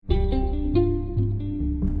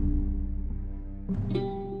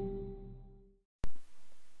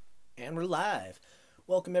live.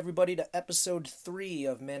 Welcome everybody to episode 3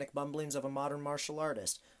 of Manic Bumblings of a Modern Martial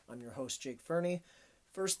Artist. I'm your host, Jake Fernie.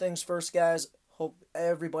 First things first, guys. Hope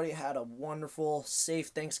everybody had a wonderful, safe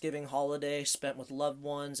Thanksgiving holiday spent with loved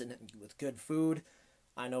ones and with good food.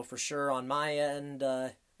 I know for sure on my end,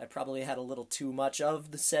 I probably had a little too much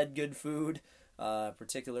of the said good food,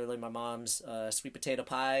 particularly my mom's sweet potato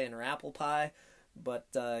pie and her apple pie. But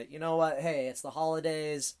you know what? Hey, it's the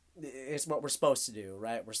holidays. It's what we're supposed to do,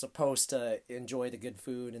 right? We're supposed to enjoy the good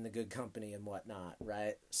food and the good company and whatnot,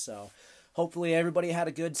 right? So hopefully everybody had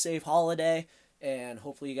a good, safe holiday. And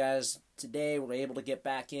hopefully you guys today were able to get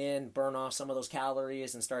back in, burn off some of those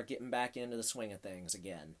calories, and start getting back into the swing of things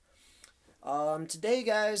again. Today,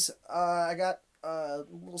 guys, I got a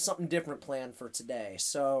little something different planned for today.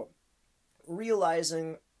 So,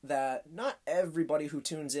 realizing that not everybody who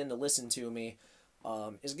tunes in to listen to me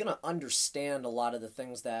is going to understand a lot of the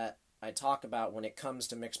things that I talk about when it comes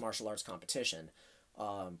to mixed martial arts competition.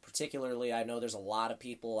 Particularly, I know there's a lot of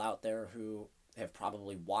people out there who have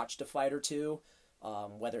probably watched a fight or two,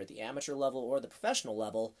 whether at the amateur level or the professional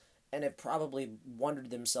level, and have probably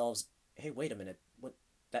wondered themselves, hey, wait a minute, what,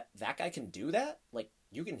 that guy can do that? Like,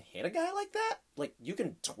 you can hit a guy like that? Like, you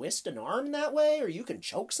can twist an arm that way, or you can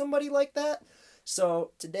choke somebody like that?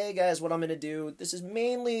 So, today, guys, what I'm going to do, this is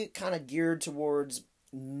mainly kind of geared towards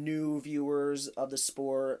new viewers of the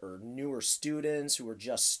sport, or newer students who are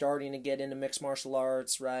just starting to get into mixed martial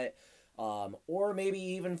arts, right? Or maybe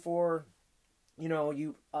even for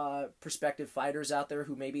you prospective fighters out there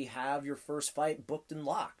who maybe have your first fight booked and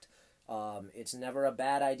locked. It's never a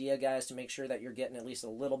bad idea, guys, to make sure that you're getting at least a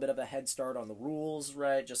little bit of a head start on the rules,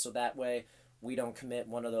 right? Just so that way we don't commit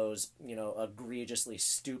one of those, egregiously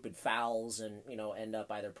stupid fouls and, end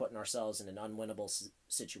up either putting ourselves in an unwinnable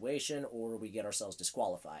situation or we get ourselves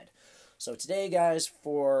disqualified. So today, guys,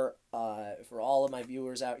 for all of my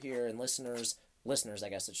viewers out here and listeners, I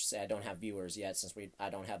guess I should say, I don't have viewers yet since I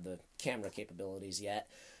don't have the camera capabilities yet.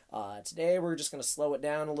 Today we're just going to slow it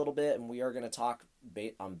down a little bit and we are going to talk,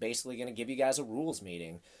 I'm basically going to give you guys a rules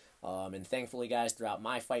meeting. And thankfully, guys, throughout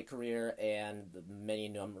my fight career and the many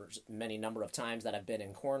number of times that I've been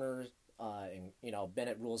in corners, and, been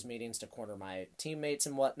at rules meetings to corner my teammates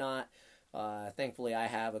and whatnot, thankfully I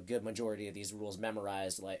have a good majority of these rules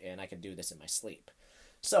memorized, and I can do this in my sleep.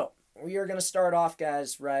 So, we are going to start off,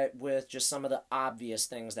 guys, right, with just some of the obvious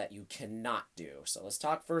things that you cannot do. So let's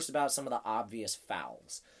talk first about some of the obvious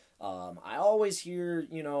fouls. I always hear,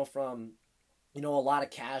 from, a lot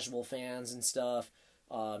of casual fans and stuff,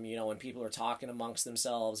 when people are talking amongst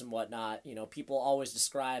themselves and whatnot, people always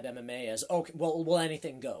describe MMA as, okay, well,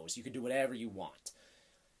 anything goes. You can do whatever you want.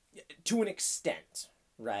 To an extent,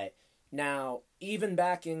 right? Now, even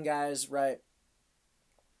back in, guys, right,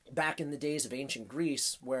 back in the days of ancient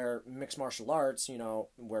Greece, where mixed martial arts,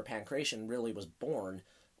 where pankration really was born,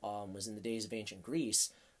 was in the days of ancient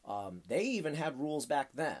Greece, they even had rules back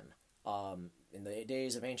then. In the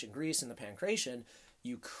days of ancient Greece and the pankration,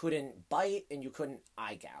 you couldn't bite and you couldn't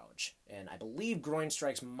eye gouge. And I believe groin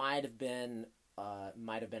strikes might have been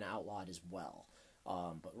outlawed as well.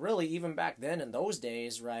 But really, even back then in those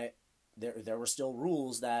days, right, there were still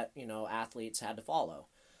rules that, athletes had to follow.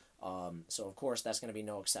 So, of course, that's going to be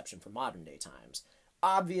no exception for modern day times.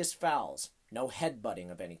 Obvious fouls. No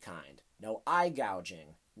headbutting of any kind. No eye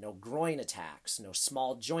gouging. No groin attacks. No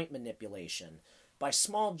small joint manipulation. By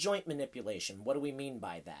small joint manipulation, what do we mean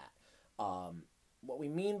by that? What we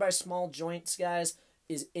mean by small joints, guys,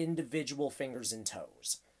 is individual fingers and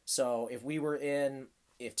toes. So,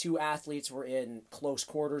 if two athletes were in close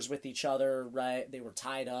quarters with each other, right, they were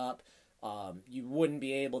tied up, you wouldn't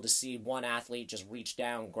be able to see one athlete just reach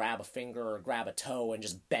down, grab a finger or grab a toe and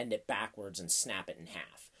just bend it backwards and snap it in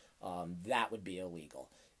half. That would be illegal.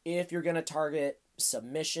 If you're going to target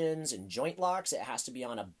submissions and joint locks, it has to be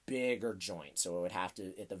on a bigger joint. So it would have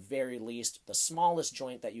to, at the very least, the smallest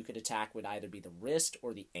joint that you could attack would either be the wrist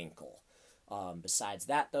or the ankle. Besides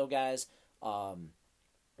that, though, guys, all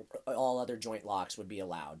other joint locks would be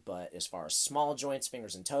allowed. But as far as small joints,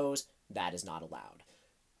 fingers and toes, that is not allowed.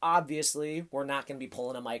 Obviously, we're not going to be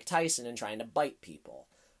pulling a Mike Tyson and trying to bite people.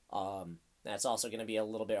 That's also going to be a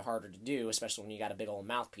little bit harder to do, especially when you got a big old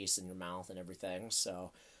mouthpiece in your mouth and everything.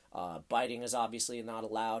 So, biting is obviously not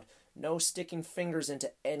allowed. No sticking fingers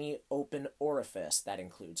into any open orifice. That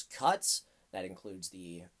includes cuts. That includes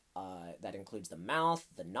the mouth,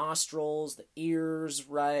 the nostrils, the ears,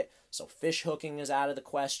 right? So fish hooking is out of the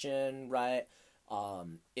question, right?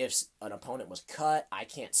 If an opponent was cut, I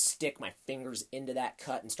can't stick my fingers into that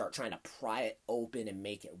cut and start trying to pry it open and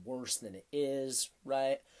make it worse than it is,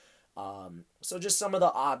 right? So just some of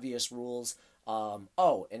the obvious rules.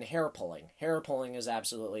 Oh, and hair pulling. Hair pulling is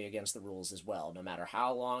absolutely against the rules as well. No matter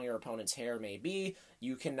how long your opponent's hair may be,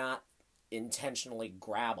 you cannot intentionally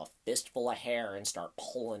grab a fistful of hair and start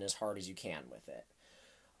pulling as hard as you can with it.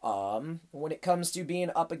 When it comes to being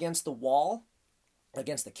up against the wall,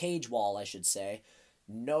 against the cage wall, I should say,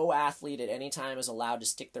 no athlete at any time is allowed to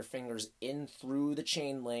stick their fingers in through the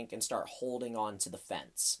chain link and start holding on to the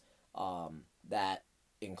fence. That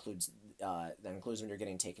includes when you're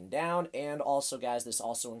getting taken down, and also, guys, this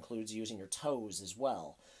also includes using your toes as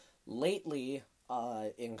well. Lately,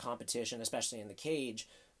 in competition, especially in the cage,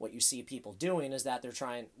 what you see people doing is that they're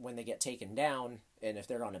trying, when they get taken down, and if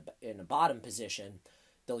they're in a bottom position,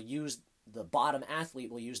 the bottom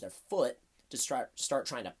athlete will use their foot to start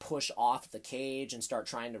trying to push off the cage and start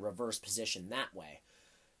trying to reverse position that way.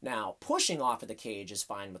 Now, pushing off of the cage is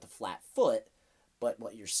fine with a flat foot, but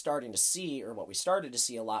what you're starting to see, or what we started to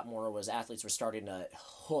see a lot more, was athletes were starting to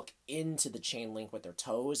hook into the chain link with their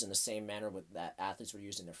toes in the same manner that athletes were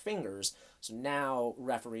using their fingers. So now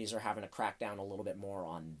referees are having to crack down a little bit more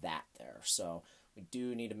on that there. So we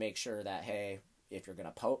do need to make sure that, hey, if you're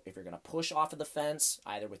gonna push off of the fence,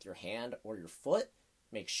 either with your hand or your foot,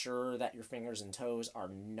 make sure that your fingers and toes are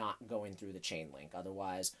not going through the chain link.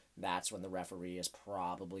 Otherwise, that's when the referee is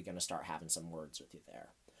probably going to start having some words with you there.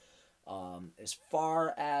 As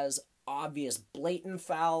far as obvious blatant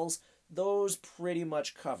fouls, those pretty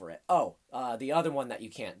much cover it. The other one that you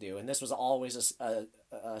can't do, and this was always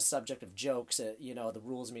a subject of jokes at, the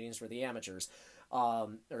rules meetings for the amateurs,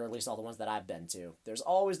 or at least all the ones that I've been to. There's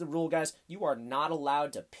always the rule, guys, you are not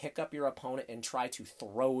allowed to pick up your opponent and try to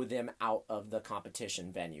throw them out of the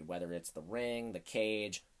competition venue, whether it's the ring, the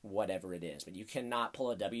cage, whatever it is. But you cannot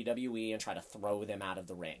pull a WWE and try to throw them out of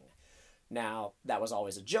the ring. Now, that was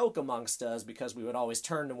always a joke amongst us, because we would always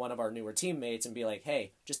turn to one of our newer teammates and be like,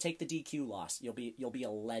 hey, just take the DQ loss. You'll be a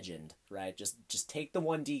legend, right? Just take the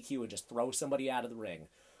one DQ and just throw somebody out of the ring.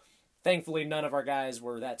 Thankfully, none of our guys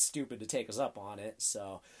were that stupid to take us up on it,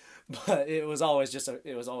 but it was always just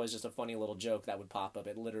a funny little joke that would pop up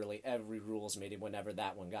at literally every rules meeting whenever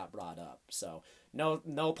that one got brought up. So no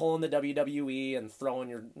pulling the WWE and throwing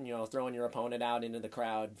your opponent out into the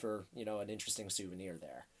crowd for, an interesting souvenir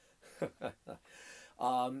there.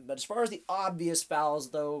 But as far as the obvious fouls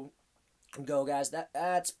though go, guys,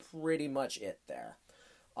 that's pretty much it there.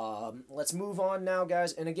 Let's move on now,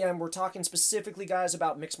 guys. And again, we're talking specifically, guys,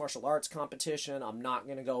 about mixed martial arts competition. I'm not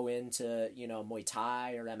going to go into, Muay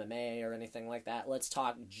Thai or MMA or anything like that. Let's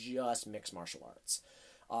talk just mixed martial arts.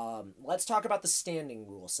 Let's talk about the standing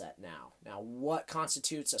rule set now. Now, what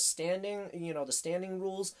constitutes a standing? The standing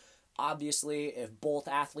rules, obviously, if both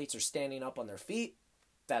athletes are standing up on their feet,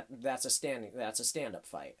 that's a stand-up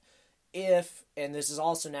fight. And this is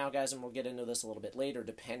also now, guys, and we'll get into this a little bit later,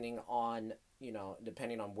 depending on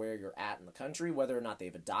where you're at in the country, whether or not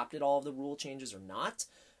they've adopted all of the rule changes or not,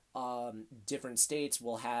 different states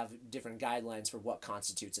will have different guidelines for what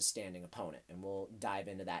constitutes a standing opponent, and we'll dive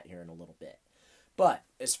into that here in a little bit. But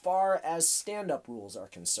as far as stand-up rules are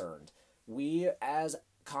concerned, we as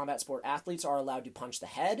combat sport athletes are allowed to punch the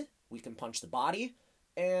head, we can punch the body,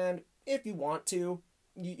 and if you want to,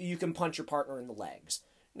 you can punch your partner in the legs.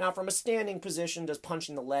 Now, from a standing position, does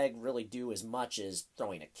punching the leg really do as much as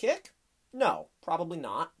throwing a kick? No, probably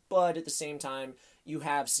not. But at the same time, you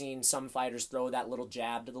have seen some fighters throw that little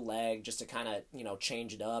jab to the leg just to kind of,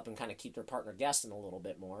 change it up and kind of keep their partner guessing a little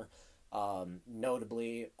bit more.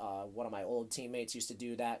 Notably, one of my old teammates used to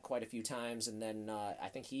do that quite a few times, and then I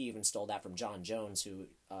think he even stole that from John Jones, who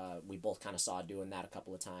we both kind of saw doing that a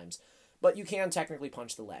couple of times. But you can technically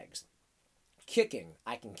punch the legs. Kicking.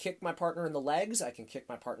 I can kick my partner in the legs, I can kick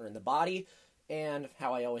my partner in the body, and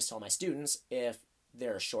how I always tell my students, if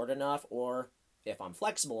they're short enough or if I'm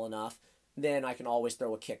flexible enough, then I can always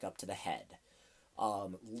throw a kick up to the head.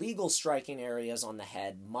 Legal striking areas on the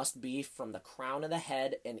head must be from the crown of the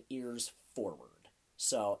head and ears forward.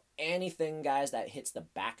 So anything, guys, that hits the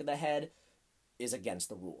back of the head is against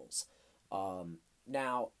the rules.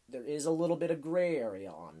 Now, there is a little bit of gray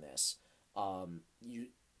area on this.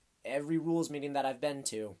 Every rules meeting that I've been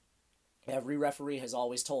to, every referee has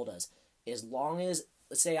always told us, as long as,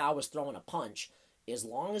 let's say I was throwing a punch, as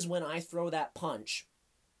long as when I throw that punch,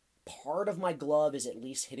 part of my glove is at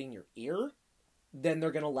least hitting your ear, then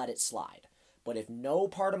they're going to let it slide. But if no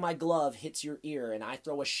part of my glove hits your ear and I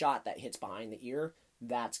throw a shot that hits behind the ear,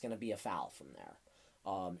 that's going to be a foul from there.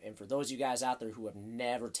 And for those of you guys out there who have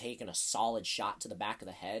never taken a solid shot to the back of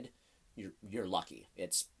the head, you're lucky.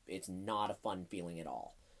 It's not a fun feeling at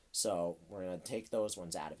all. So we're going to take those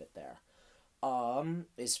ones out of it there.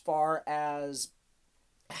 As far as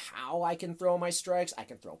how I can throw my strikes. I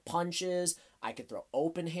can throw punches. I can throw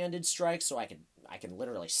open-handed strikes, so I can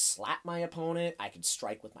literally slap my opponent. I can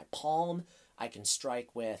strike with my palm. I can strike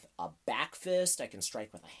with a back fist. I can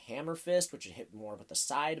strike with a hammer fist, which would hit more with the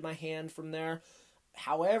side of my hand from there.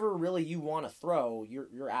 However really you want to throw,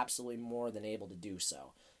 you're absolutely more than able to do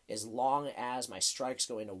so. As long as my strikes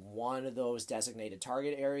go into one of those designated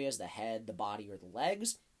target areas, the head, the body, or the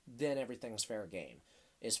legs, then everything's fair game.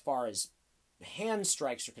 As far as hand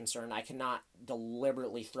strikes are concerned, I cannot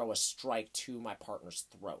deliberately throw a strike to my partner's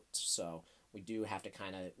throat. So we do have to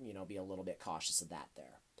kind of, be a little bit cautious of that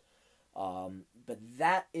there. But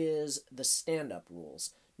that is the stand-up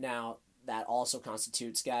rules. Now, that also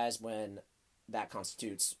constitutes, guys, that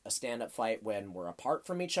constitutes a stand-up fight when we're apart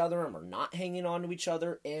from each other and we're not hanging on to each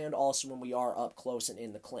other, and also when we are up close and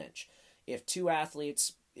in the clinch. If two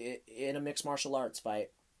athletes in a mixed martial arts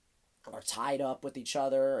fight are tied up with each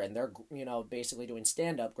other and they're, basically doing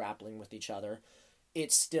stand-up grappling with each other,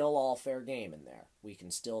 it's still all fair game in there. We can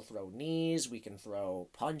still throw knees, we can throw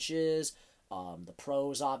punches. The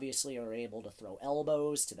pros obviously are able to throw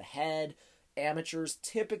elbows to the head. Amateurs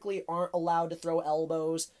typically aren't allowed to throw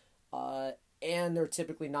elbows, and they're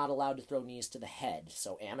typically not allowed to throw knees to the head.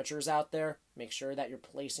 So amateurs out there, make sure that you're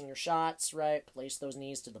placing your shots right. Place those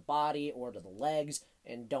knees to the body or to the legs,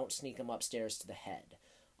 and don't sneak them upstairs to the head.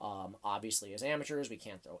 Obviously, as amateurs, we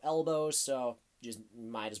can't throw elbows, so just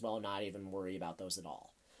might as well not even worry about those at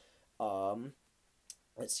all.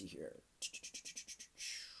 Let's see here.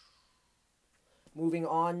 Moving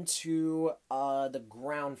on to the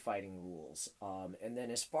ground fighting rules. And then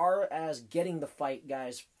as far as getting the fight,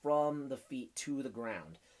 guys, from the feet to the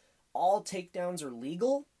ground, all takedowns are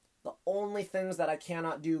legal. The only things that I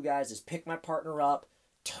cannot do, guys, is pick my partner up,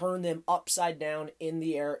 turn them upside down in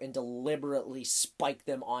the air, and deliberately spike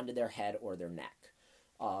them onto their head or their neck.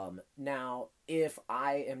 Now, if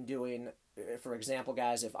I am doing, for example,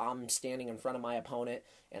 guys, if I'm standing in front of my opponent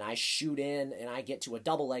and I shoot in and I get to a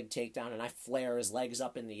double leg takedown and I flare his legs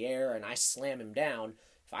up in the air and I slam him down,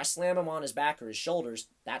 if I slam him on his back or his shoulders,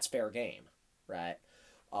 that's fair game, right?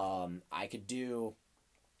 I could do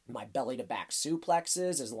my belly to back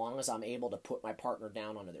suplexes as long as I'm able to put my partner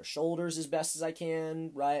down onto their shoulders as best as I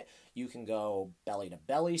can, right? You can go belly to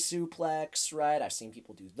belly suplex, right? I've seen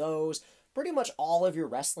people do those. Pretty much all of your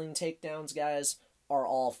wrestling takedowns, guys, are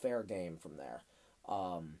all fair game from there.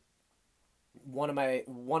 One of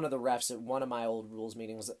the refs at one of my old rules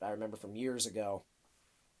meetings that I remember from years ago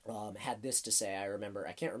had this to say.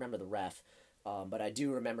 I can't remember the ref, but I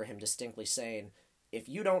do remember him distinctly saying, if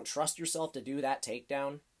you don't trust yourself to do that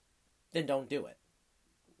takedown, then don't do it.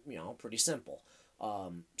 Pretty simple.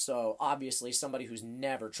 So obviously somebody who's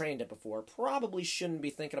never trained it before probably shouldn't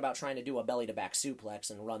be thinking about trying to do a belly to back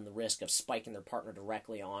suplex and run the risk of spiking their partner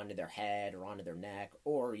directly onto their head or onto their neck,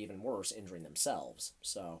 or even worse, injuring themselves.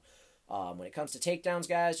 So when it comes to takedowns,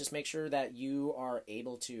 guys, just make sure that you are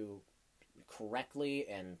able to correctly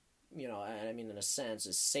and, in a sense,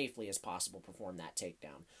 as safely as possible perform that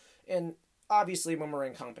takedown. And obviously when we're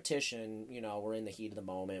in competition, we're in the heat of the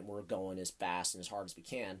moment, we're going as fast and as hard as we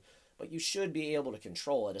can. But you should be able to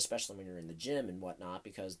control it, especially when you're in the gym and whatnot,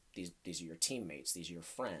 because these are your teammates, these are your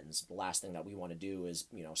friends. The last thing that we want to do is,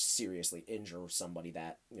 seriously injure somebody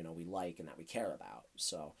that, we like and that we care about.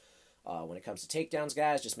 So when it comes to takedowns,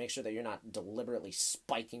 guys, just make sure that you're not deliberately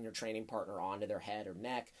spiking your training partner onto their head or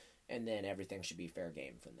neck, and then everything should be fair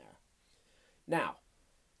game from there. Now,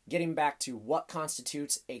 getting back to what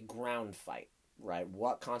constitutes a ground fight, right?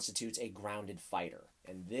 What constitutes a grounded fighter?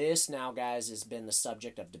 And this now, guys, has been the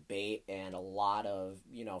subject of debate and a lot of,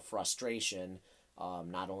 frustration,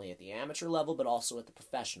 not only at the amateur level, but also at the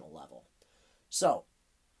professional level. So,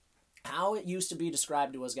 how it used to be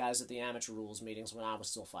described to us, guys, at the amateur rules meetings when I was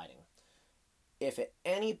still fighting. If at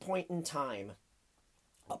any point in time,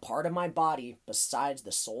 a part of my body besides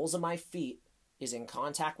the soles of my feet is in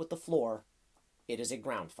contact with the floor, it is a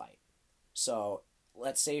ground fight. So,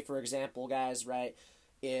 let's say, for example, guys, right,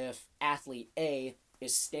 if athlete A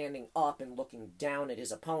is standing up and looking down at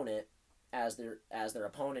his opponent as their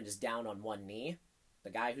opponent is down on one knee, the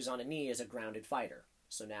guy who's on a knee is a grounded fighter.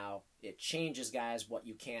 So now it changes, guys, what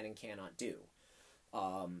you can and cannot do.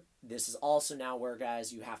 This is also now where,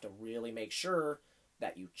 guys, you have to really make sure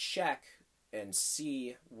that you check and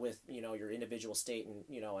see with, your individual state and,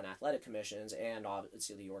 and athletic commissions and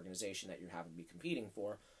obviously the organization that you have to be competing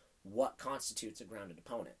for, what constitutes a grounded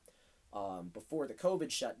opponent. Before the COVID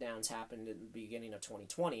shutdowns happened at the beginning of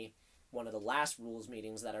 2020, one of the last rules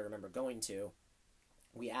meetings that I remember going to,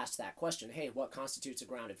 we asked that question, hey, what constitutes a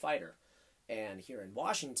grounded fighter? And here in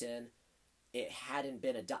Washington, the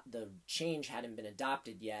change hadn't been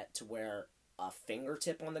adopted yet to where a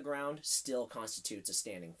fingertip on the ground still constitutes a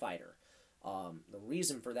standing fighter. The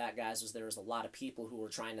reason for that, guys, was there was a lot of people who were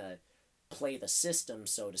trying to play the system,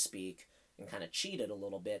 so to speak, and kind of cheated a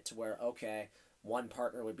little bit to where, okay, one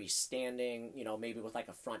partner would be standing, maybe with like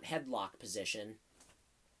a front headlock position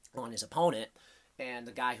on his opponent, and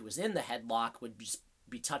the guy who was in the headlock would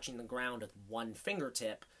be touching the ground with one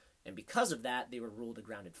fingertip, and because of that, they were ruled a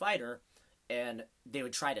grounded fighter, and they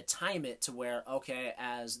would try to time it to where, okay,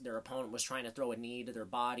 as their opponent was trying to throw a knee to their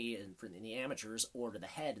body in the amateurs or to the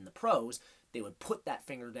head in the pros, they would put that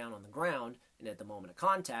finger down on the ground, and at the moment of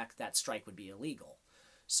contact, that strike would be illegal.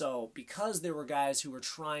 So because there were guys who were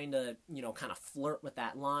trying to, kind of flirt with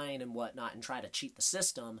that line and whatnot and try to cheat the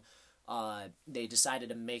system, they decided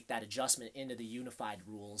to make that adjustment into the unified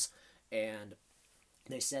rules, and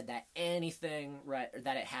they said that anything, right,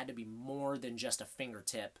 that it had to be more than just a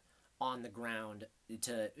fingertip on the ground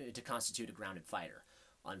to constitute a grounded fighter.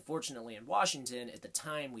 Unfortunately, in Washington, at the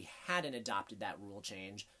time, we hadn't adopted that rule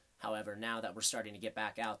change. However, now that we're starting to get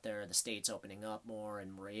back out there, the state's opening up more,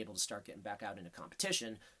 and we're able to start getting back out into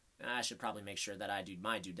competition, I should probably make sure that I do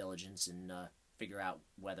my due diligence and figure out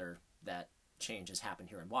whether that change has happened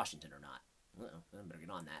here in Washington or not. Well, I better get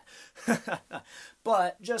on that.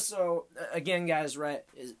 But just so, again, guys, right,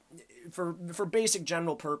 for basic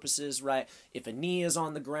general purposes, right, if a knee is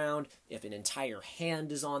on the ground, if an entire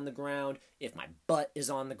hand is on the ground, if my butt is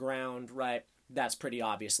on the ground, right, that's pretty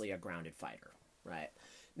obviously a grounded fighter, right?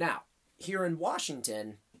 Now, here in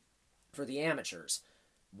Washington, for the amateurs,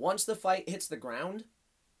 once the fight hits the ground,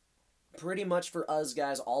 pretty much for us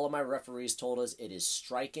guys, all of my referees told us it is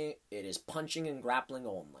striking, it is punching and grappling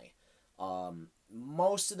only.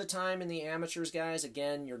 Most of the time in the amateurs, guys,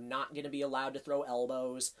 again, you're not going to be allowed to throw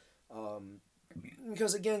elbows.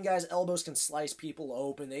 Because, again, guys, elbows can slice people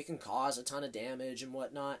open. They can cause a ton of damage and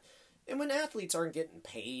whatnot. And when athletes aren't getting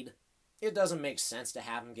paid, it doesn't make sense to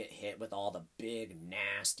have them get hit with all the big,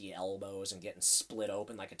 nasty elbows and getting split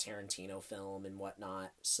open like a Tarantino film and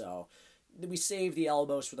whatnot. So we save the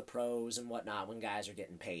elbows for the pros and whatnot when guys are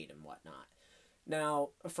getting paid and whatnot. Now,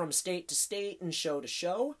 from state to state and show to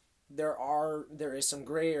show, there is some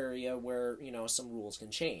gray area where, some rules can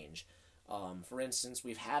change. For instance,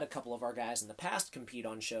 we've had a couple of our guys in the past compete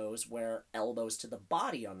on shows where elbows to the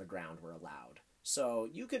body on the ground were allowed. So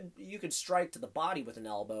you could strike to the body with an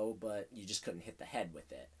elbow, but you just couldn't hit the head with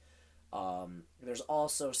it. There's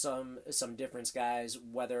also some difference, guys,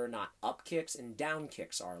 whether or not up kicks and down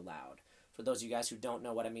kicks are allowed. For those of you guys who don't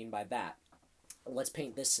know what I mean by that, let's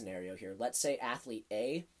paint this scenario here. Let's say athlete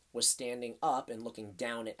A was standing up and looking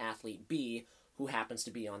down at athlete B, who happens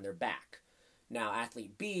to be on their back. Now,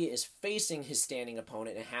 athlete B is facing his standing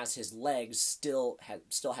opponent and has his legs still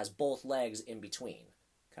has both legs in between.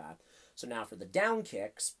 Okay, so now for the down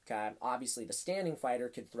kicks, okay, obviously the standing fighter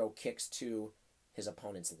could throw kicks to his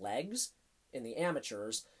opponent's legs. In the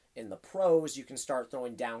amateurs, in the pros, you can start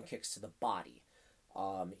throwing down kicks to the body.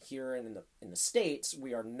 Here in the States,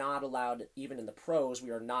 we are not allowed, even in the pros, we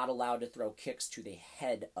are not allowed to throw kicks to the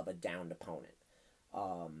head of a downed opponent.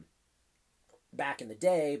 Back in the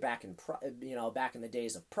day, back in the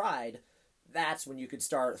days of Pride, that's when you could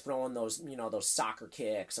start throwing those soccer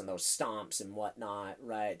kicks and those stomps and whatnot,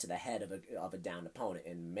 right, to the head of a downed opponent.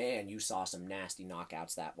 And man, you saw some nasty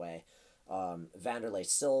knockouts that way. Vanderlei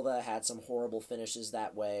Silva had some horrible finishes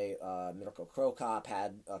that way. Mirko Cro Cop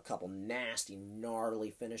had a couple nasty,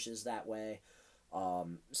 gnarly finishes that way.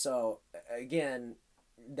 So again,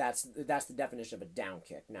 that's the definition of a down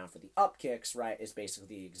kick. Now for the up kicks, right, it's basically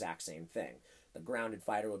the exact same thing. The grounded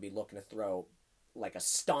fighter would be looking to throw like a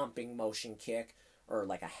stomping motion kick or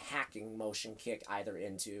like a hacking motion kick either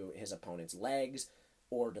into his opponent's legs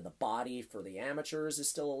or to the body. For the amateurs is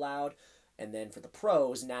still allowed. And then for the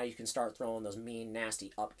pros, now you can start throwing those mean,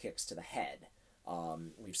 nasty up kicks to the head.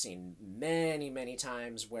 We've seen many, many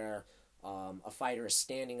times where a fighter is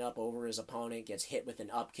standing up over his opponent, gets hit with an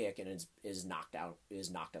up kick, and is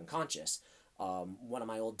knocked unconscious. One of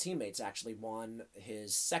my old teammates actually won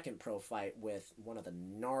his second pro fight with one of the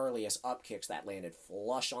gnarliest up kicks that landed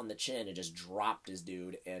flush on the chin and just dropped his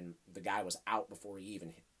dude, and the guy was out before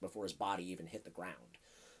his body even hit the ground.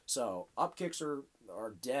 So up kicks are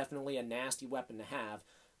definitely a nasty weapon to have,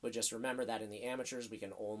 but just remember that in the amateurs, we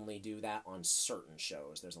can only do that on certain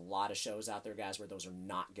shows. There's a lot of shows out there, guys, where those are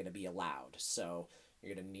not going to be allowed. So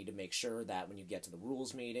you're going to need to make sure that when you get to the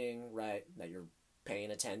rules meeting, right, that you're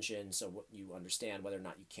paying attention so you understand whether or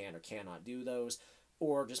not you can or cannot do those,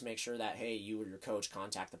 or just make sure that, hey, you or your coach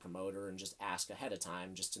contact the promoter and just ask ahead of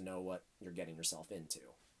time just to know what you're getting yourself into.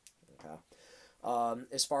 Okay.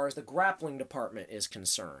 As far as the grappling department is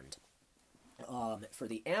concerned, for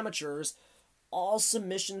the amateurs, all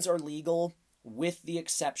submissions are legal with the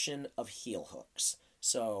exception of heel hooks.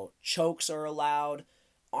 So chokes are allowed,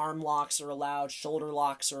 arm locks are allowed, shoulder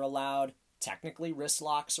locks are allowed, technically wrist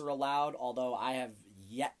locks are allowed, although I have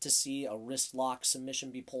yet to see a wrist lock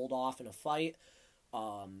submission be pulled off in a fight.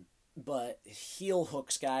 But heel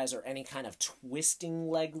hooks, guys, or any kind of twisting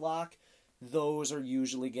leg lock, those are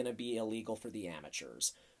usually going to be illegal for the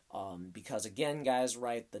amateurs. Because again, guys,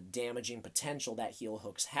 right, the damaging potential that heel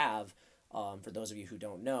hooks have, for those of you who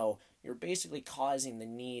don't know, you're basically causing the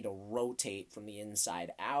knee to rotate from the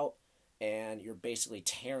inside out, and you're basically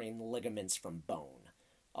tearing ligaments from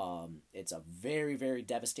bone. It's a very, very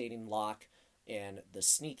devastating lock, and the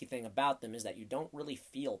sneaky thing about them is that you don't really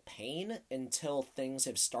feel pain until things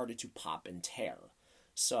have started to pop and tear.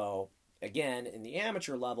 So, again, in the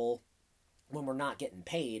amateur level, when we're not getting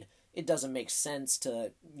paid, it doesn't make sense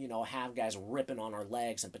to, have guys ripping on our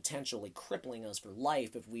legs and potentially crippling us for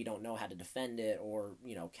life if we don't know how to defend it or,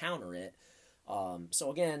 counter it.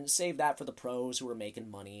 So again, save that for the pros who are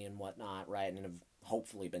making money and whatnot, right? And have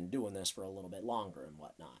hopefully been doing this for a little bit longer and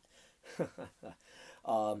whatnot.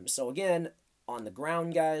 So again, on the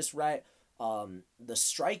ground, guys, right? The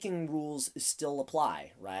striking rules still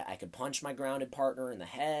apply, right? I could punch my grounded partner in the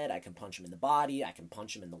head, I can punch him in the body, I can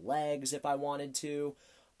punch him in the legs if I wanted to.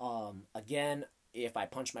 Again, if I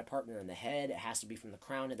punch my partner in the head, it has to be from the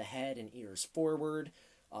crown of the head and ears forward.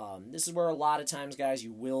 This is where a lot of times, guys,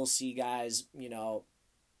 you will see guys,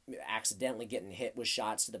 accidentally getting hit with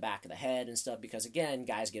shots to the back of the head and stuff, because again,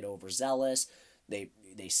 guys get overzealous.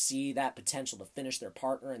 They see that potential to finish their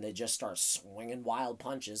partner, and they just start swinging wild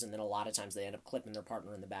punches, and then a lot of times they end up clipping their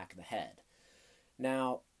partner in the back of the head.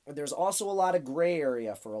 Now, there's also a lot of gray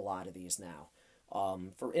area for a lot of these now.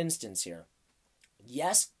 For instance here,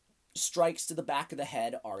 yes, strikes to the back of the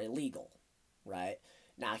head are illegal, right?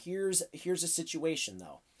 Now, here's a situation,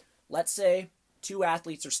 though. Let's say two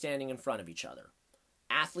athletes are standing in front of each other.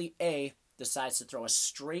 Athlete A decides to throw a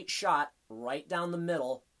straight shot right down the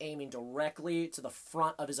middle, aiming directly to the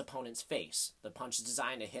front of his opponent's face. The punch is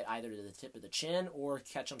designed to hit either to the tip of the chin or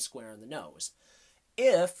catch him square in the nose.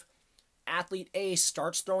 If athlete A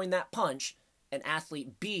starts throwing that punch and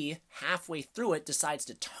athlete B, halfway through it, decides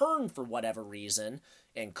to turn for whatever reason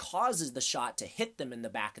and causes the shot to hit them in the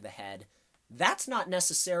back of the head, that's not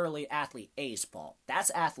necessarily athlete A's fault. That's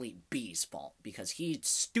athlete B's fault, because he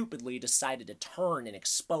stupidly decided to turn and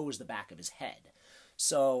expose the back of his head.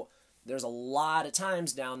 So there's a lot of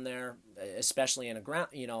times down there, especially in a ground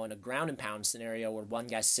and pound scenario, where one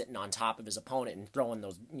guy's sitting on top of his opponent and throwing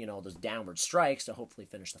those downward strikes to hopefully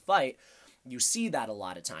finish the fight. You see that a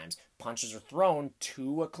lot of times. Punches are thrown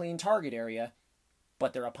to a clean target area,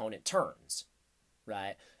 but their opponent turns,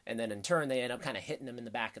 right? And then in turn, they end up kind of hitting them in the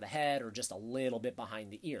back of the head or just a little bit behind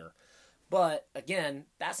the ear. But again,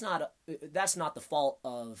 that's not the fault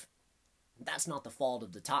of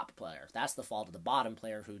the top player. That's the fault of the bottom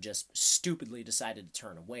player who just stupidly decided to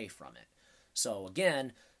turn away from it. So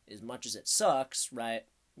again, as much as it sucks, right?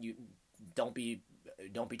 You don't be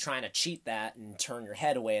trying to cheat that and turn your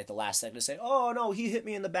head away at the last second to say, "Oh no, he hit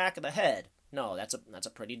me in the back of the head." No, that's a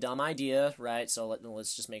pretty dumb idea, right? So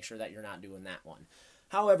let's just make sure that you're not doing that one.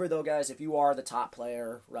 However, though, guys, if you are the top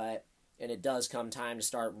player, right, and it does come time to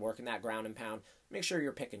start working that ground and pound, make sure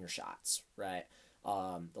you're picking your shots, right?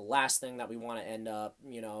 The last thing that we want to end up,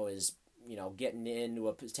 is getting into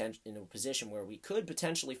a position where we could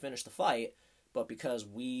potentially finish the fight, but because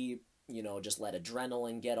we just let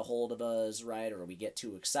adrenaline get a hold of us, right, or we get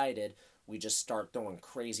too excited, we just start throwing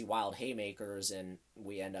crazy wild haymakers, and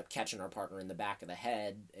we end up catching our partner in the back of the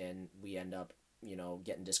head, and we end up,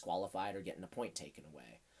 getting disqualified or getting a point taken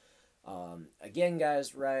away. Again,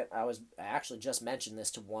 guys, right, I actually just mentioned this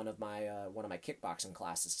to one of my kickboxing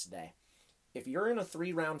classes today. If you're in a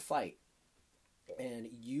 3-round fight and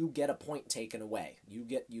you get a point taken away,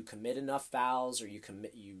 you commit enough fouls, or you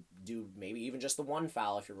do maybe even just the one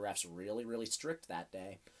foul if your ref's really, really strict that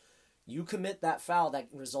day, you commit that foul that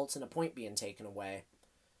results in a point being taken away,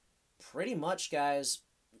 pretty much, guys,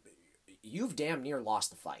 you've damn near lost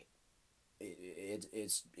the fight.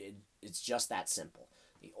 It's just that simple.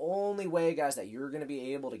 The only way, guys, that you're going to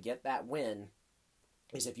be able to get that win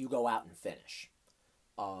is if you go out and finish.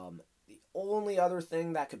 The only other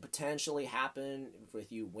thing that could potentially happen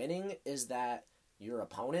with you winning is that your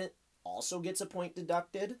opponent also gets a point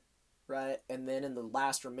deducted, right? And then in the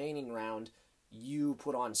last remaining round, you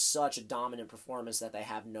put on such a dominant performance that they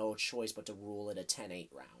have no choice but to rule it a 10-8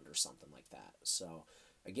 round or something like that. So,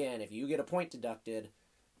 again, if you get a point deducted,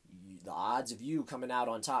 the odds of you coming out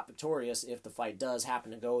on top victorious, if the fight does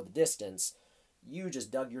happen to go the distance, you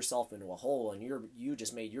just dug yourself into a hole, and you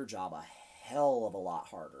just made your job a hell of a lot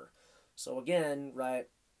harder. So again, right,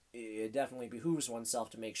 it definitely behooves oneself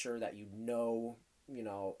to make sure that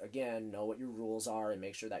again, know what your rules are and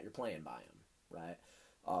make sure that you're playing by them, right?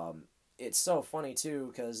 It's so funny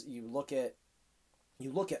too because you look at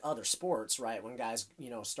other sports, right? When guys,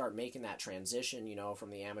 start making that transition, from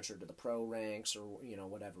the amateur to the pro ranks or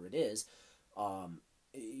whatever it is,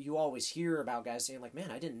 you always hear about guys saying like,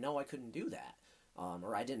 "Man, I didn't know I couldn't do that,"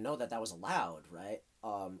 or "I didn't know that was allowed." Right?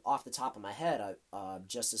 Off the top of my head,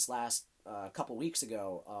 just this last couple weeks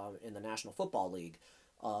ago in the National Football League,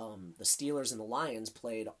 the Steelers and the Lions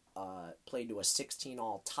played to a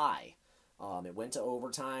 16-all tie. It went to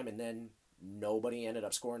overtime, and then nobody ended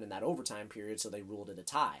up scoring in that overtime period, so they ruled it a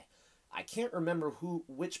tie. I can't remember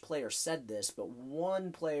which player said this, but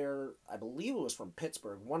one player, I believe it was from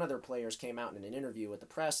Pittsburgh, one of their players came out in an interview with the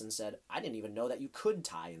press and said, "I didn't even know that you could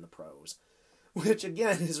tie in the pros." Which,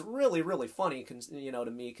 again, is really, really funny,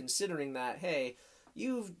 to me, considering that, hey,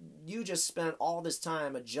 you just spent all this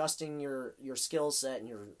time adjusting your skill set and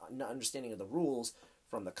your understanding of the rules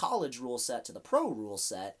from the college rule set to the pro rule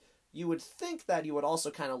set. You would think that you would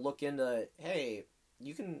also kind of look into, hey,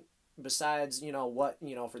 you can, besides, what,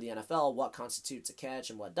 for the NFL, what constitutes a catch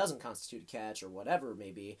and what doesn't constitute a catch or whatever it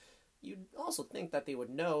may be, you'd also think that they would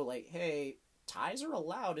know, like, hey, ties are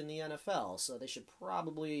allowed in the NFL, so they should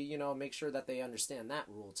probably, make sure that they understand that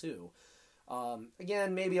rule too.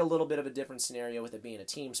 Again, maybe a little bit of a different scenario with it being a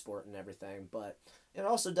team sport and everything, but it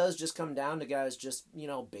also does just come down to guys just,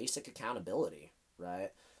 basic accountability,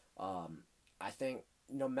 right? I think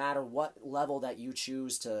no matter what level that you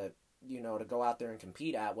choose to go out there and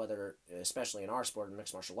compete at, whether, especially in our sport, in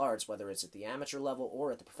mixed martial arts, whether it's at the amateur level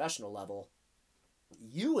or at the professional level,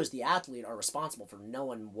 you as the athlete are responsible for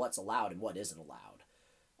knowing what's allowed and what isn't allowed.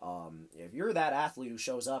 If you're that athlete who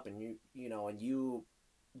shows up and you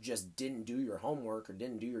just didn't do your homework or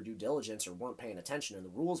didn't do your due diligence or weren't paying attention in the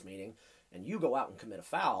rules meeting, and you go out and commit a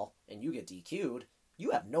foul and you get DQ'd,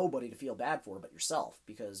 you have nobody to feel bad for but yourself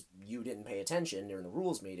because you didn't pay attention during the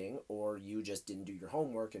rules meeting or you just didn't do your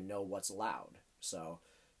homework and know what's allowed. So,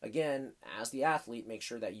 again, as the athlete, make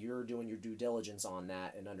sure that you're doing your due diligence on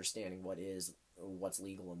that and understanding what's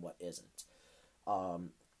legal and what isn't.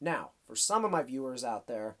 Now, for some of my viewers out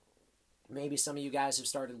there, maybe some of you guys have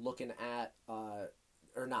started looking at,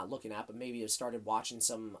 or not looking at, but maybe have started watching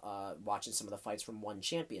some of the fights from One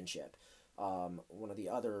Championship. One of the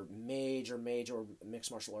other major mixed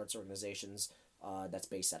martial arts organizations that's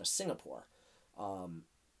based out of Singapore.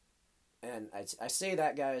 And I say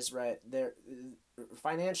that, guys, right, they're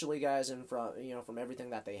financially, guys, and from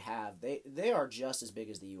everything that they have, they are just as big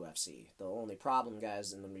as the UFC. The only problem,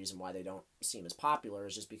 guys, and the reason why they don't seem as popular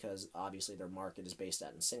is just because obviously their market is based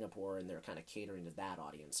out in Singapore and they're kind of catering to that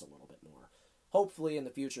audience a little bit more. Hopefully in the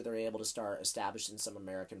future they're able to start establishing some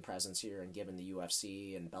American presence here and giving the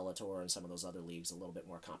UFC and Bellator and some of those other leagues a little bit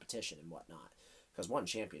more competition and whatnot. Because One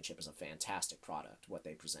Championship is a fantastic product, what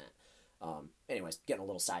they present. Anyways, getting a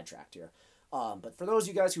little sidetracked here. But for those of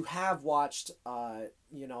you guys who have watched,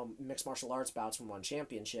 mixed martial arts bouts from One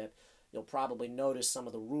Championship, you'll probably notice some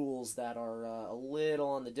of the rules that are a little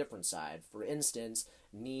on the different side. For instance,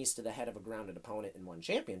 knees to the head of a grounded opponent in One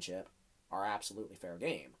Championship are absolutely fair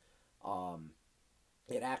game.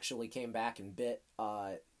 It actually came back and bit,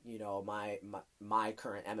 my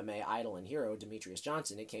current MMA idol and hero, Demetrius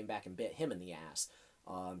Johnson. It came back and bit him in the ass.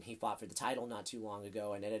 He fought for the title not too long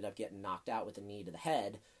ago and ended up getting knocked out with a knee to the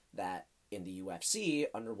head that in the UFC,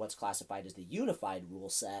 under what's classified as the unified rule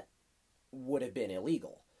set, would have been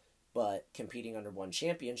illegal. But competing under One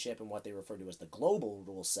Championship and what they refer to as the global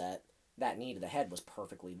rule set, that knee to the head was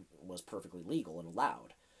perfectly legal and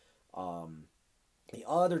allowed. The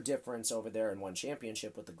other difference over there in One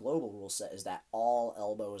Championship with the global rule set is that all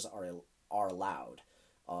elbows are allowed.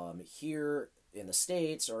 Here in the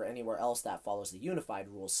States or anywhere else that follows the unified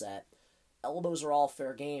rule set, elbows are all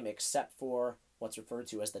fair game except for what's referred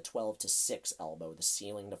to as the 12-6 elbow, the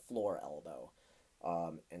ceiling to floor elbow.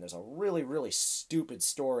 And there's a really, really stupid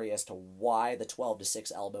story as to why the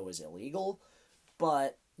 12-6 elbow is illegal,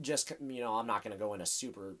 but just, I'm not going to go into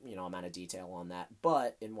super, amount of detail on that.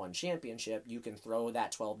 But in One Championship, you can throw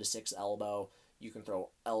that 12-6 elbow. You can throw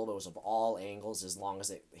elbows of all angles as long as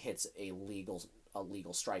it hits a legal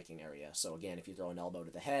striking area. So again, if you throw an elbow to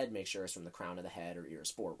the head, make sure it's from the crown of the head or ears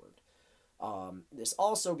forward. This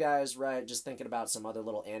also, guys, right, just thinking about some other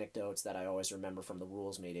little anecdotes that I always remember from the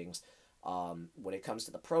rules meetings, when it comes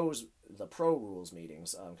to the pro rules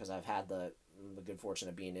meetings, because I've had the good fortune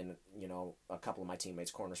of being in, a couple of my teammates'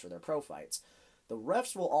 corners for their pro fights. The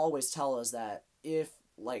refs will always tell us that if,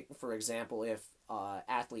 like, for example, if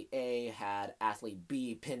athlete A had athlete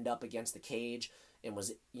B pinned up against the cage and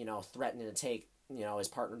was, threatening to take, his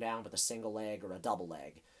partner down with a single leg or a double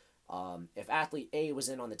leg, If athlete A was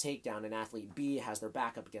in on the takedown and athlete B has their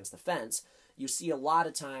back up against the fence, you see a lot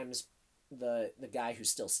of times the guy who's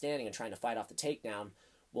still standing and trying to fight off the takedown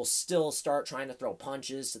will still start trying to throw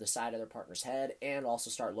punches to the side of their partner's head and also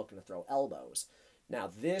start looking to throw elbows. Now,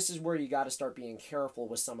 this is where you got to start being careful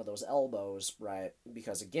with some of those elbows, right?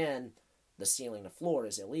 Because, again, the ceiling to floor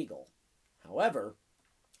is illegal. However,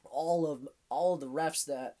 all of the refs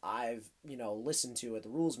that I've, listened to at the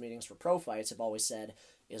rules meetings for pro fights have always said,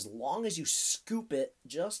 as long as you scoop it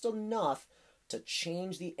just enough to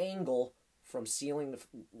change the angle from ceiling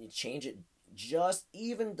to change it just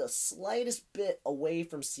even the slightest bit away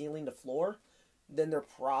from ceiling to floor, then they're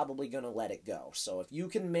probably going to let it go. So if you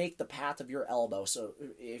can make the path of your elbow, so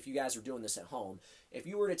if you guys are doing this at home, if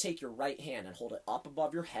you were to take your right hand and hold it up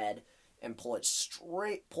above your head and pull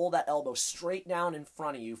that elbow straight down in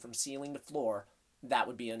front of you from ceiling to floor, that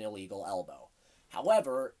would be an illegal elbow.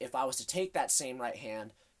 However, if I was to take that same right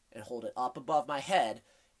hand and hold it up above my head,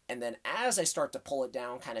 and then as I start to pull it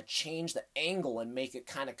down, kind of change the angle and make it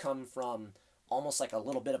kind of come from almost like a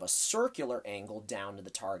little bit of a circular angle down to the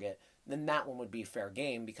target, then that one would be fair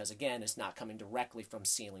game because, again, it's not coming directly from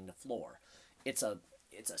ceiling to floor. It's a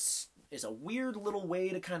weird little way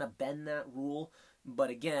to kind of bend that rule, but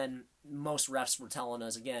again, most refs were telling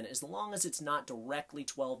us, again, as long as it's not directly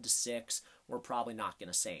 12-6, we're probably not going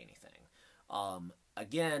to say anything.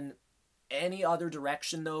 Again, any other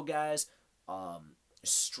direction, though, guys,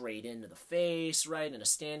 straight into the face, right, in a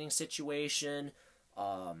standing situation,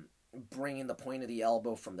 bringing the point of the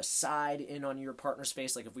elbow from the side in on your partner's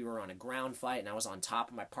face, like if we were on a ground fight and I was on top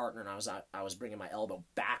of my partner and I was bringing my elbow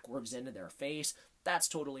backwards into their face, that's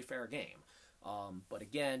totally fair game. But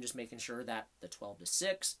again, just making sure that the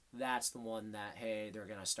 12-6, that's the one that, hey, they're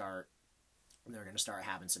gonna start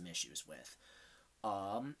having some issues with.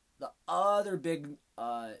 The other big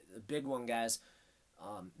one, guys.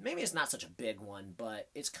 Maybe it's not such a big one, but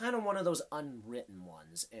it's kind of one of those unwritten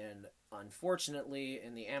ones. And unfortunately,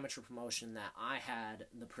 in the amateur promotion that I had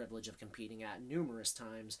the privilege of competing at numerous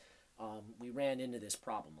times, we ran into this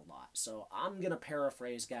problem a lot. So I'm going to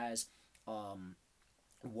paraphrase, guys,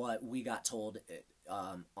 what we got told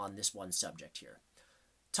on this one subject here.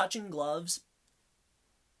 Touching gloves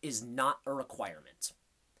is not a requirement.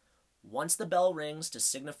 Once the bell rings to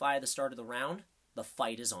signify the start of the round, the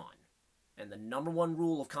fight is on. And the number one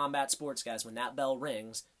rule of combat sports, guys, when that bell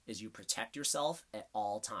rings, is you protect yourself at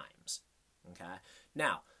all times. Okay?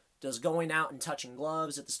 Now, does going out and touching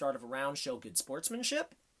gloves at the start of a round show good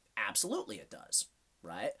sportsmanship? Absolutely it does,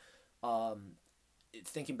 right?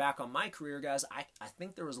 Thinking back on my career, guys, I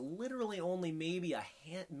think there was literally only maybe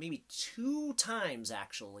maybe 2 times,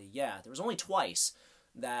 actually. Yeah, there was only twice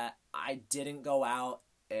that I didn't go out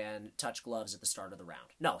and touch gloves at the start of the round.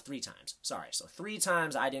 No, 3 times. Sorry. So 3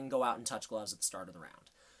 times I didn't go out and touch gloves at the start of the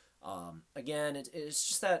round. Again, it's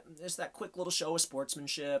just that quick little show of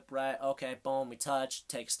sportsmanship, right? Okay, boom, we touch,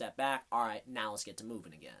 take a step back. All right, now let's get to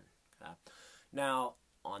moving again. Okay? Now,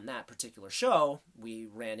 on that particular show, we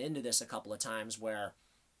ran into this a couple of times where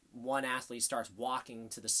one athlete starts walking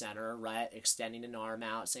to the center, right, extending an arm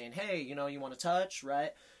out, saying, hey, you want to touch,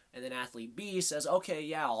 right? And then athlete B says, okay,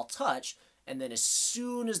 yeah, I'll touch. And then as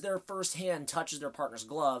soon as their first hand touches their partner's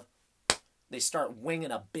glove, they start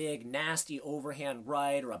winging a big, nasty overhand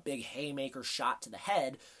right or a big haymaker shot to the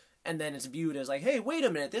head. And then it's viewed as like, hey, wait a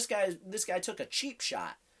minute, this guy took a cheap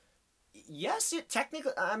shot. Yes, it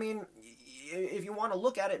technically, I mean, if you want to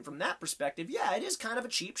look at it from that perspective, yeah, it is kind of a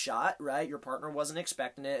cheap shot, right? Your partner wasn't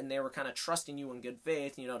expecting it, and they were kind of trusting you in good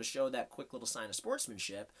faith, to show that quick little sign of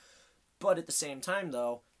sportsmanship. But at the same time,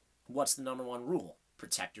 though, what's the number one rule?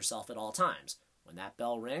 Protect yourself at all times. When that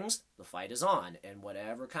bell rings, the fight is on, and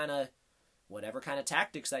whatever kind of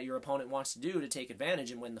tactics that your opponent wants to do to take advantage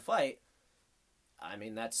and win the fight, I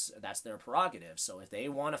mean, that's their prerogative. So if they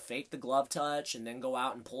want to fake the glove touch and then go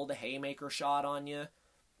out and pull the haymaker shot on you,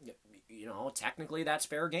 technically that's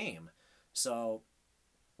fair game. So,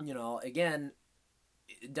 again,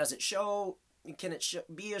 does it show? Can it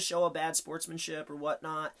be a show of bad sportsmanship or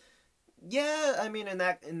whatnot? Yeah, I mean, in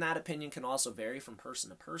that opinion can also vary from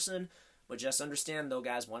person to person, but just understand, though,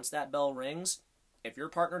 guys, once that bell rings, if your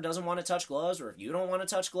partner doesn't want to touch gloves or if you don't want to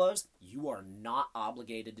touch gloves, you are not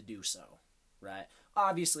obligated to do so, right?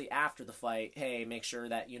 Obviously, after the fight, hey, make sure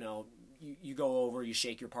that, you go over, you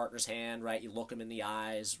shake your partner's hand, right? You look him in the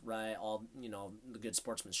eyes, right? All, the good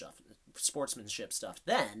sportsmanship stuff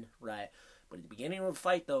then, right? But at the beginning of a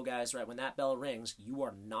fight, though, guys, right, when that bell rings, you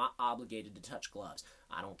are not obligated to touch gloves.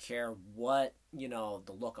 I don't care what, the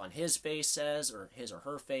look on his face says or his or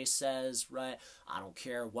her face says, right? I don't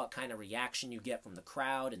care what kind of reaction you get from the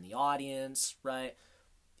crowd and the audience, right?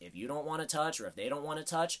 If you don't want to touch or if they don't want to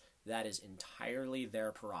touch, that is entirely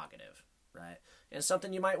their prerogative, right? And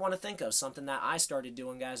something you might want to think of, something that I started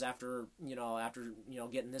doing, guys, after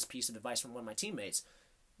getting this piece of advice from one of my teammates.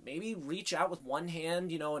 Maybe reach out with one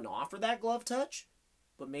hand, and offer that glove touch,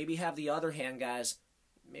 but maybe have the other hand, guys,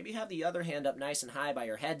 maybe have the other hand up nice and high by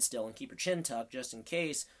your head still and keep your chin tucked just in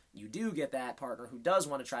case you do get that partner who does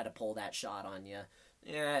want to try to pull that shot on you.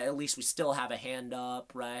 Yeah, at least we still have a hand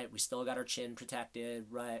up, right? We still got our chin protected,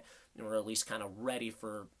 right? And we're at least kind of ready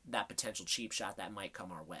for that potential cheap shot that might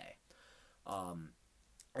come our way.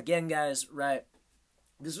 Again, guys, right?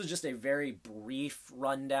 This was just a very brief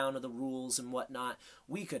rundown of the rules and whatnot.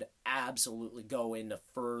 We could absolutely go into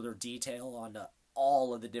further detail on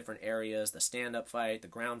all of the different areas, the stand-up fight, the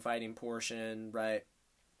ground fighting portion, right?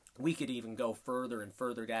 We could even go further and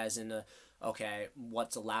further, guys, into, okay,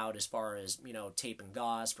 what's allowed as far as, tape and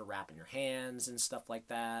gauze for wrapping your hands and stuff like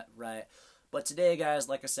that, right? But today, guys,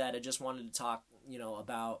 like I said, I just wanted to talk,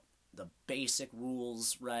 about the basic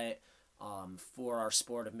rules, right, for our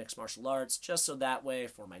sport of mixed martial arts, just so that way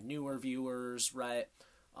for my newer viewers, right,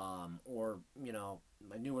 or,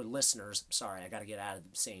 my newer listeners, sorry, I got to get out of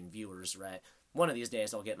saying viewers, right? One of these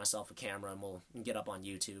days I'll get myself a camera and we'll get up on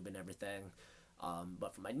YouTube and everything.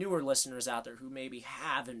 But for my newer listeners out there who maybe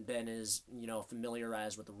haven't been as,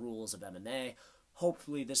 familiarized with the rules of MMA,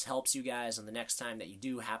 hopefully this helps you guys, and the next time that you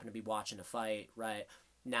do happen to be watching a fight, right,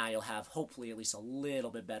 now you'll have hopefully at least a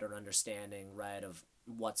little bit better understanding, right, of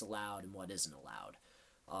what's allowed and what isn't allowed.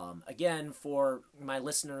 Again, for my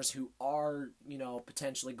listeners who are,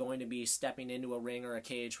 potentially going to be stepping into a ring or a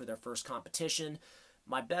cage for their first competition,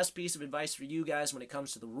 my best piece of advice for you guys when it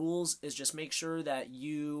comes to the rules is just make sure that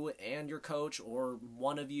you and your coach or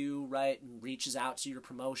one of you, right, reaches out to your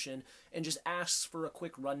promotion and just asks for a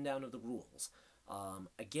quick rundown of the rules.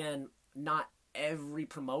 Again, not every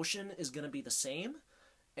promotion is going to be the same,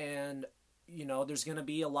 and there's going to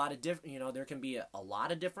be a lot of there can be a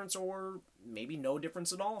lot of difference or maybe no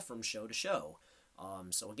difference at all from show to show.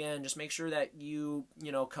 So again, just make sure that you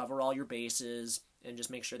cover all your bases, and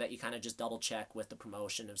just make sure that you kind of just double check with the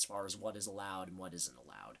promotion as far as what is allowed and what isn't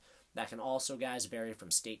allowed. That can also, guys, vary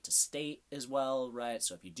from state to state as well, right?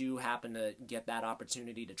 So if you do happen to get that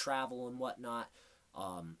opportunity to travel and whatnot,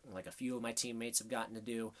 like a few of my teammates have gotten to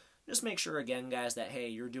do, just make sure, again, guys, that, hey,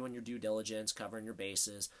 you're doing your due diligence, covering your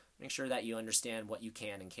bases. Make sure that you understand what you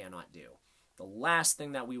can and cannot do. The last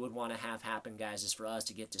thing that we would want to have happen, guys, is for us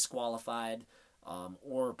to get disqualified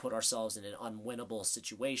or put ourselves in an unwinnable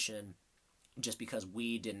situation just because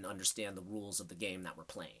we didn't understand the rules of the game that we're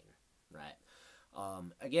playing, right?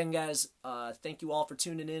 Again, guys, thank you all for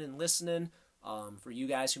tuning in and listening. For you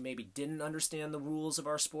guys who maybe didn't understand the rules of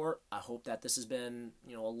our sport, I hope that this has been,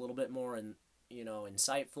 a little bit more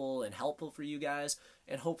insightful and helpful for you guys,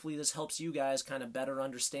 and hopefully this helps you guys kind of better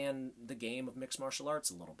understand the game of mixed martial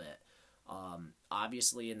arts a little bit.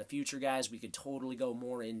 Obviously in the future, guys, we could totally go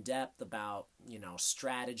more in depth about,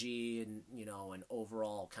 strategy and, and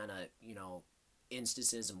overall kind of,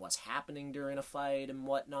 instances and what's happening during a fight and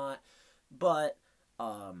whatnot. But,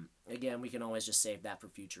 again, we can always just save that for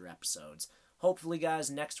future episodes. Hopefully, guys,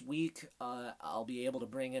 next week, I'll be able to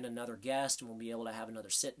bring in another guest and we'll be able to have another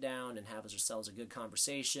sit down and have ourselves a good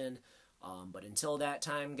conversation. But until that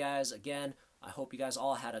time, guys, again, I hope you guys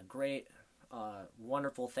all had a great,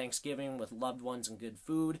 wonderful Thanksgiving with loved ones and good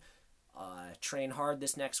food. Train hard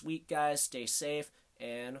this next week, guys. Stay safe,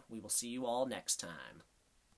 and we will see you all next time.